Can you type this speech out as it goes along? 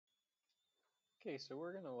Okay, so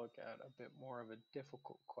we're going to look at a bit more of a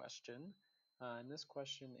difficult question. And this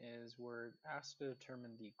question is we're asked to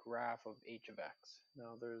determine the graph of h of x.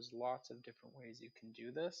 Now there's lots of different ways you can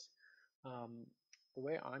do this. The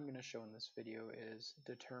way I'm going to show in this video is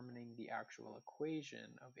determining the actual equation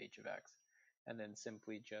of h of x and then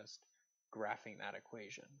simply just graphing that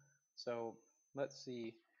equation. So let's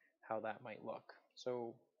see how that might look.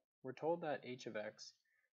 So we're told that h of x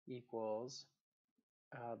equals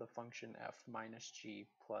the function f minus g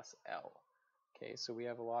plus L. Okay, so we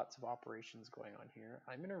have lots of operations going on here.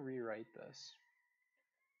 I'm going to rewrite this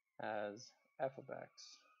as f of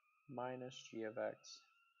x minus g of x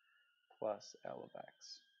plus L of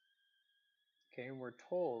x. Okay, and we're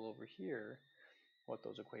told over here what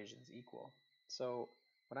those equations equal. So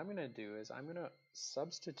what I'm going to do is I'm going to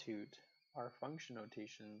substitute our function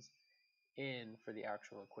notations in for the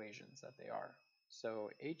actual equations that they are. So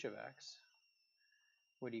h of x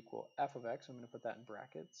would equal f of x, I'm going to put that in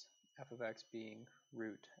brackets, f of x being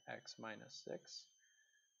root x minus 6,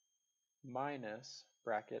 minus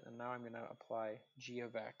bracket, and now I'm going to apply g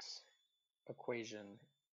of x equation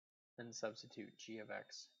and substitute g of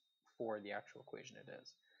x for the actual equation it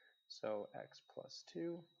is. So x plus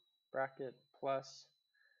 2 bracket plus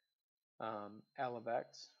L of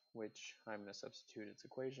x, which I'm going to substitute its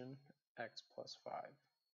equation, x plus 5.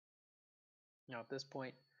 Now at this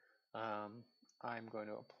point, I'm going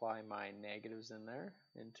to apply my negatives in there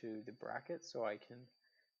into the bracket so I can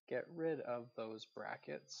get rid of those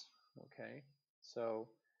brackets. Okay, so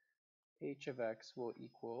h of x will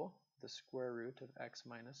equal the square root of x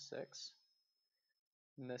minus 6,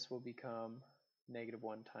 and this will become negative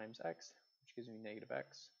 1 times x, which gives me negative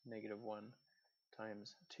x. Negative 1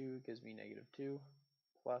 times 2 gives me negative 2,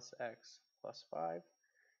 plus x plus 5,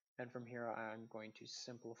 and from here I'm going to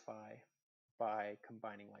simplify by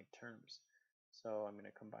combining like terms. So I'm going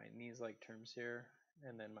to combine these like terms here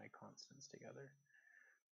and then my constants together.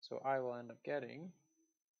 So I will end up getting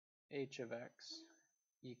h of x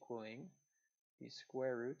equaling the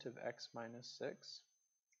square root of x minus 6,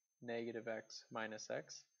 negative x minus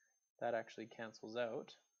x, that actually cancels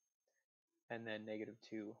out, and then negative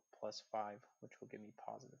 2 plus 5, which will give me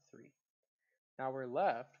positive 3. Now we're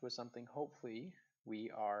left with something hopefully we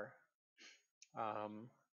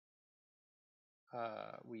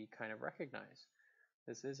kind of recognize.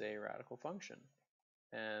 This is a radical function,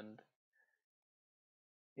 and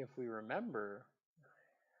if we remember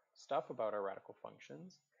stuff about our radical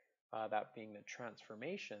functions, that being the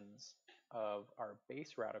transformations of our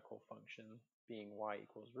base radical function being y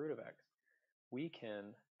equals root of x, we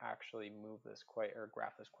can actually move this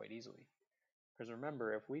graph this quite easily. Because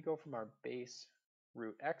remember, if we go from our base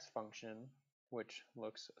root x function, which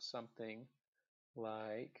looks something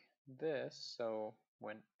like this, so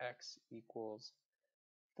when x equals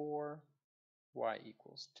 4, y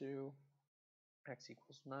equals 2, x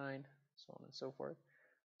equals 9, so on and so forth.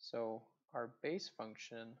 So our base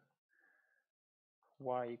function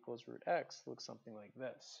y equals root x looks something like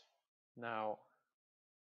this. Now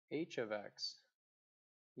h of x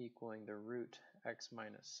equaling the root x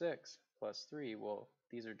minus 6 plus 3, well,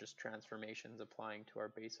 these are just transformations applying to our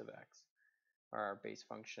base of x, or our base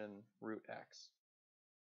function root x.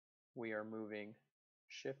 We are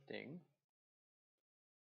shifting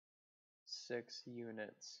 6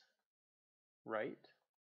 units right,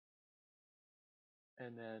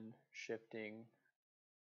 and then shifting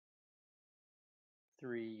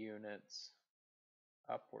 3 units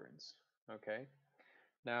upwards. Okay,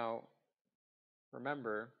 now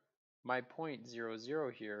remember my point 0,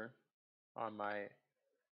 0 here on my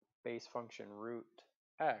base function root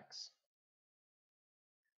x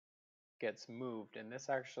gets moved, and this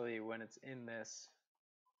actually, when it's in this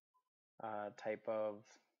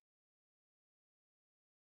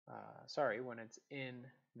when it's in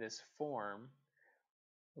this form,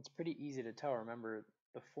 it's pretty easy to tell. Remember,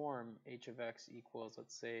 the form h of x equals,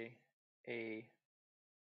 let's say, a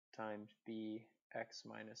times b x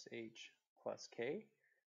minus h plus k.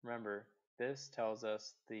 Remember, this tells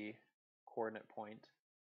us the coordinate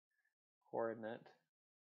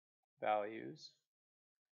values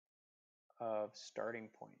of starting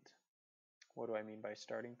point. What do I mean by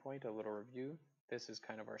starting point? A little review. This is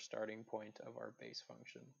kind of our starting point of our base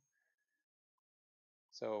function.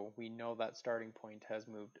 So we know that starting point has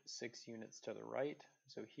moved 6 units to the right,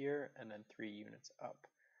 so here, and then 3 units up.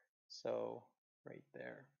 So right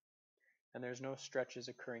there. And there's no stretches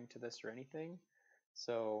occurring to this or anything,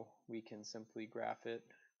 so we can simply graph it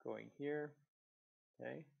going here,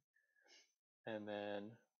 okay? And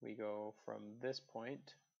then we go from this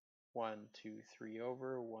point, 1, 2, 3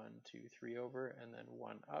 over, 1, 2, 3 over, and then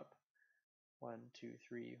 1 up, 1, 2,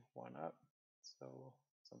 3, 1 up, So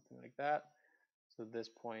something like that. So this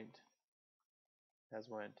point has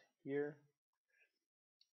went here.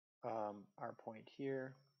 Our point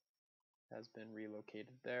here has been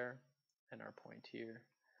relocated there, and our point here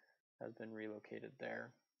has been relocated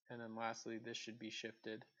there. And then lastly, this should be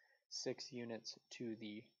shifted 6 units to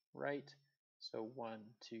the right. So 1,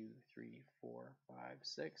 2, 3, 4, 5,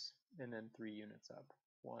 6, and then 3 units up.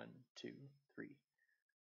 1, 2, 3.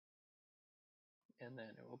 And then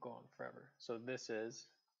it will go on forever. So this is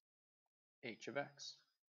h of x.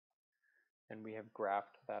 And we have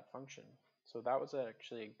graphed that function. So that was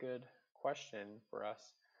actually a good question for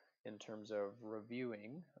us in terms of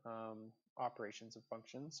reviewing operations of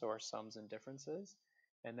functions, so our sums and differences.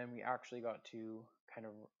 And then we actually got to kind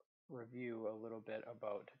of review a little bit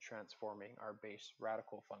about transforming our base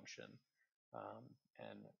radical function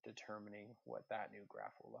and determining what that new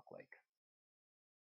graph will look like.